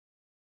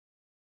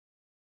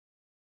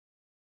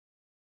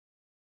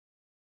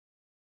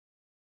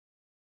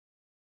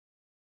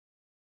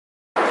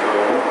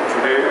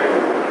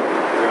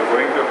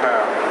going to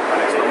have an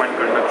experiment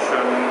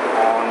conduction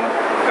on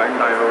GUNN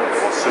diode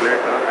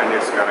oscillator and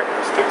its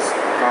characteristics.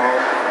 Now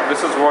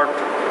this is what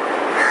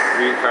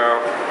we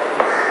have: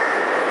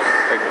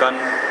 a GUNN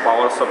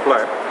power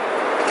supply,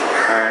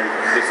 and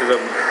this is a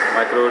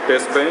micro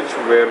test bench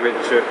where we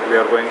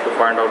are going to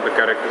find out the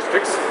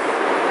characteristics,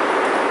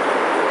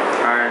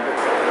 and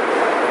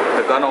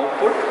the GUNN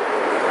output.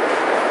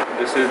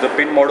 This is the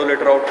pin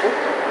modulator output.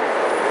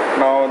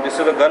 Now this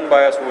is the GUNN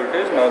bias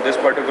voltage. Now this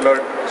particular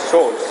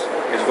source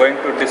is going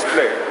to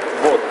display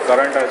both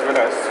current as well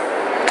as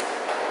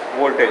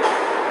voltage,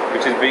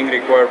 which is being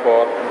required for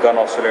GUNN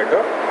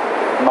oscillator.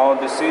 Now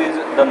this is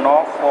the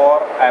knob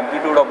for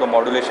amplitude of the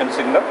modulation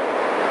signal,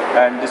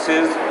 and this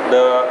is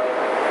the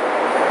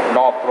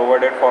knob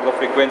provided for the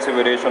frequency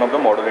variation of the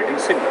modulating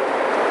signal.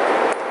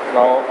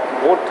 Now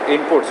both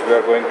inputs we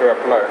are going to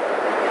apply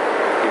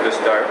to this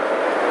diode.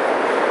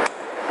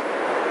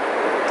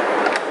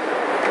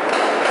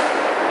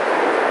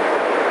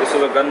 This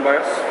is a GUNN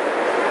bias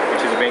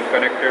which is being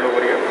connected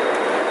over here,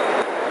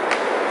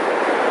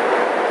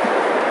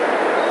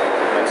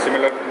 and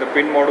similarly the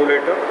pin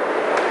modulator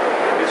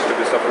is to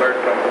be supplied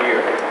from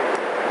here.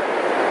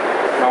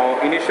 Now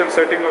initial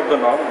setting of the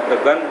knob, the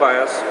GUNN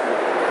bias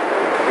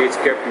is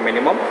kept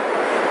minimum,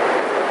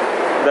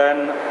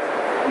 then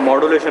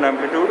modulation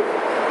amplitude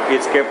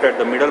is kept at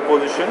the middle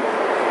position,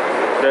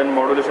 then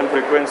modulation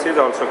frequency is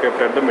also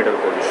kept at the middle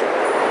position.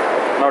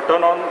 Now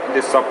turn on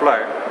this supply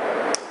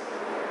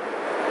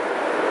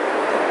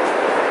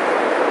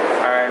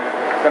and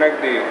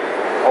connect the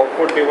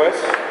output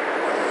device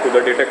to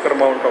the detector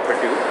mount of a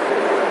tube.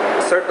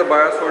 Set the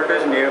bias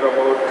voltage near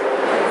about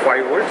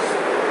 5 volts.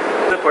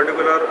 The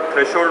particular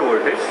threshold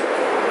voltage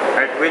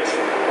at which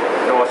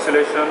the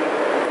oscillation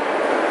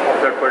of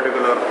that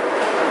particular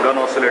GUNN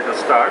oscillator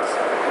starts.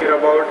 Here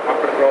about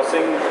after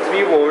crossing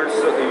 3 volts,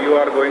 you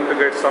are going to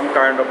get some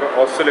kind of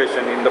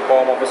oscillation in the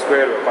form of a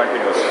square wave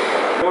continuous.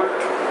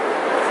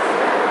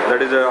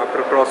 That is,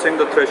 after crossing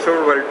the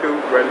threshold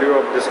value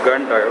of this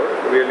GUNN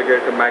diode, we will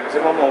get a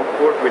maximum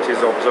output which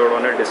is observed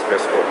on a display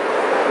scope.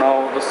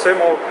 Now the same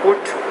output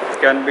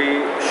can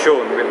be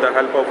shown with the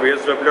help of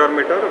VSWR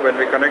meter. When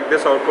we connect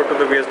this output to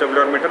the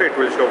VSWR meter, it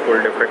will show full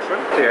deflection.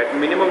 At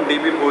minimum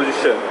dB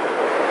position,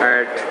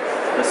 at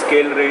the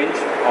scale range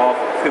of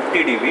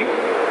 50 dB,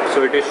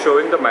 so it is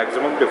showing the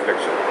maximum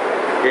deflection,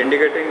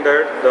 indicating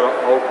that the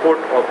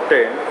output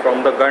obtained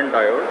from the GUNN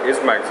diode is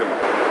maximum.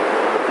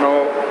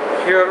 Now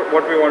here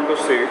what we want to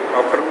see,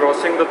 after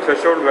crossing the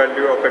threshold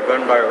value of a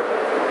GUNN diode,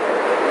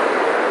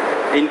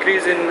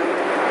 increase in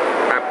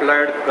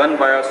applied GUNN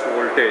bias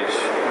voltage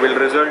will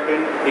result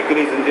in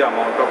decrease in the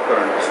amount of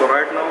current. So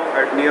right now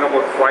at near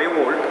about 5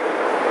 volt,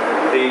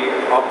 the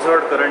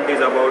observed current is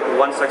about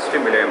 160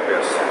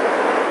 milliamperes.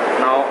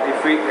 Now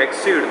if we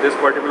exceed this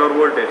particular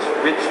voltage,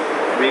 which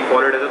we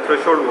call it as a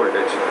threshold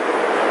voltage,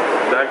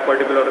 that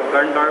particular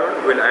GUNN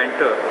diode will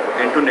enter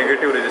into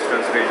negative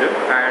resistance region,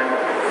 and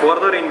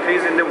further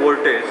increase in the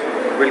voltage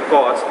will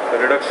cause a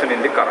reduction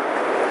in the current.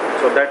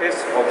 So that is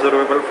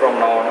observable from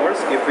now onwards.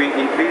 If we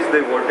increase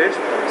the voltage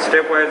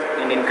stepwise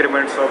in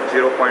increments of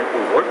 0.2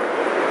 volt.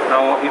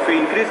 Now if we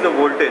increase the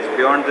voltage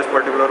beyond this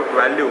particular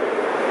value,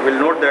 we'll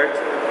note that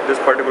this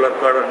particular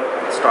current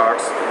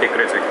starts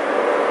decreasing.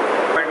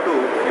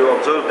 0.2, you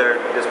observe that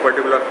this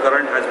particular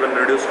current has been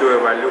reduced to a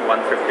value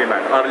 159.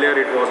 Earlier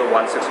it was a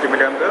 160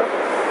 milliampere,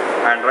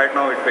 and right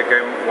now it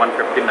became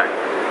 159.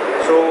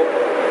 So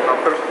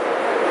after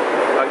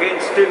again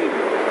still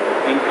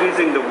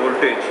increasing the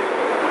voltage,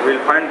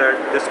 we'll find that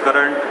this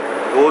current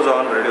goes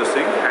on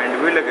reducing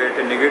and we'll get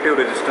a negative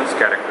resistance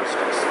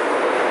characteristics.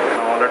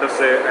 Now let us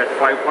say at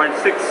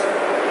 5.6,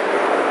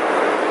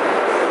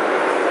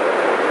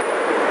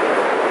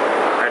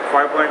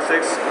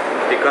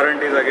 the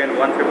current is again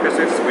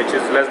 156, which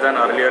is less than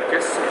earlier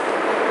case.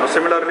 Now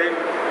similarly,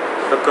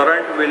 the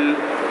current will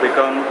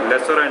become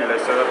lesser and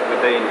lesser with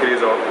the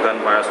increase of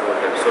GUNN bias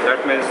voltage. So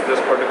that means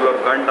this particular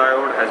GUNN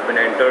diode has been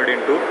entered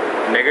into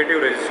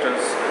negative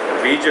resistance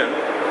region.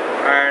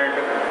 And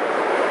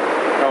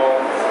now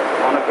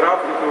on a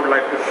graph, if you would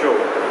like to show,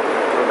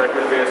 so that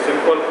will be a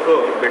simple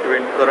curve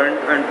between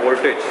current and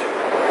voltage.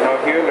 Now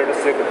here let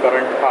us say the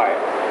current high,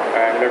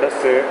 and let us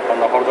say on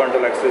the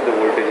horizontal axis the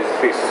voltage is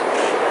this.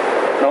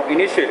 Now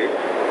initially,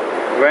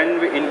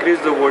 when we increase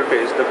the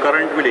voltage, the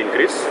current will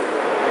increase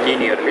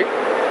linearly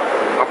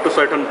up to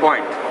certain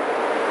point.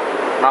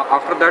 Now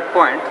after that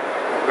point,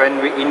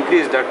 when we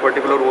increase that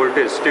particular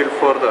voltage still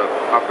further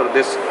after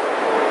this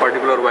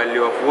particular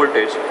value of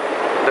voltage,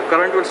 the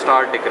current will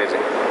start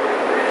decreasing.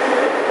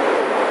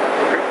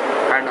 Okay.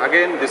 And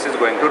again this is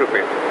going to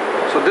repeat.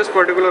 So this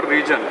particular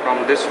region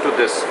from this to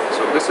this,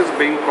 so this is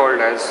being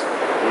called as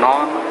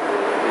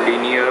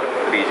non-linear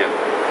region,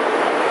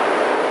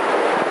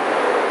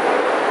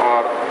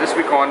 or this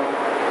we call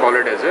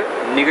it as a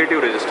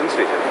negative resistance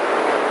region.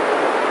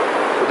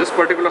 So this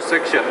particular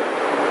section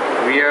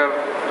we are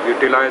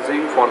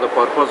utilizing for the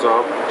purpose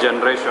of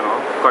generation of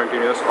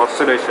continuous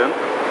oscillation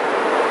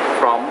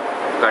from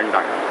GUNN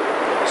diode.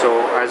 So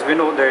as we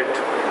know that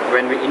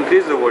when we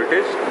increase the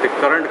voltage, the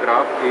current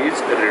graph is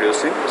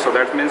reducing. So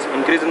that means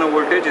increase in the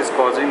voltage is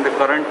causing the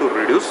current to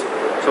reduce.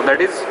 So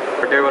that is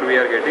whatever we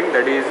are getting,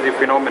 that is the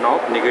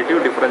phenomenon of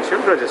negative differential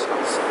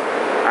resistance.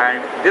 And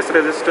this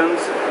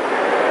resistance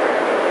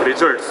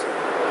results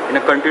in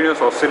a continuous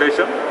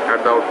oscillation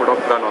at the output of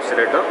GUNN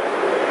oscillator.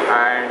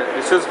 And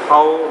this is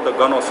how the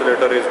GUNN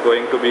oscillator is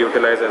going to be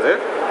utilized as a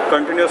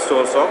continuous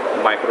source of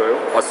microwave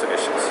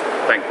oscillations.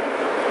 Thank you.